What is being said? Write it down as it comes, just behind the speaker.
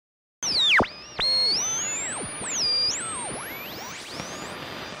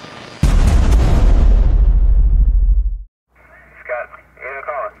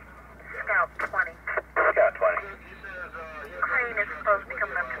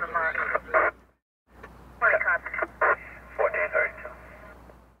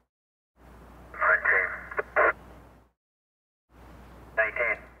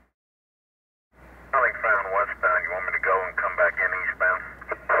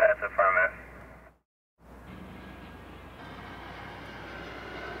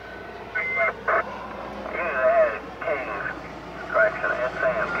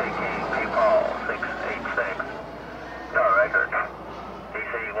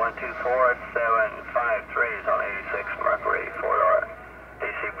124-753 is on 86 Mercury, 4-door.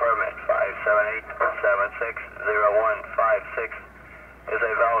 DC permit 578-760156 is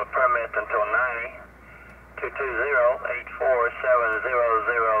a valid permit until 90.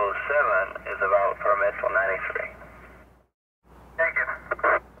 220-847-0007 is a valid permit till 93. Thank you.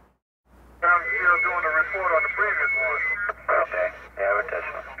 I'm still doing a report on the previous one. Okay, you have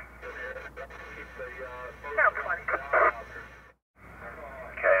additional. No, 20.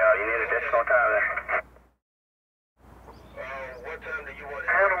 Okay, you need additional time then. What time do you want?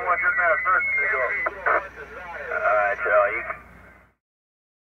 I don't want this now first to go. Alright, Joe, you...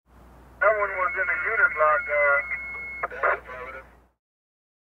 Someone was in the unit block,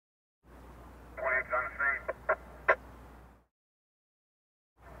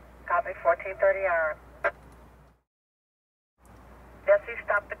 Copy 1430R. Jesse,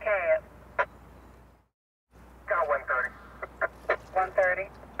 stop the cab. Got 130. 130.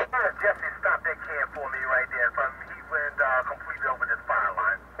 Jesse, stop that cab for me right there. He went completely over this fire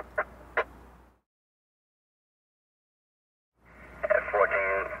line. At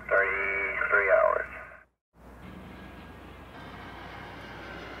 14:33 hours.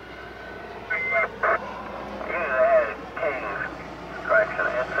 Unit added Kings, correction,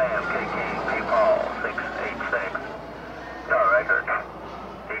 SAM KK, P. Paul, 686. No record.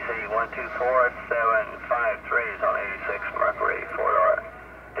 DC 124-753 is on 86 Mercury, 4-door.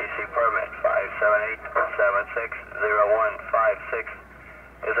 DC permit 578-760156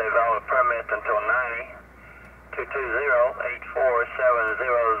 is a valid permit until 90.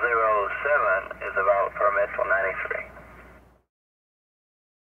 220-847-0007 is a valid permit till 93.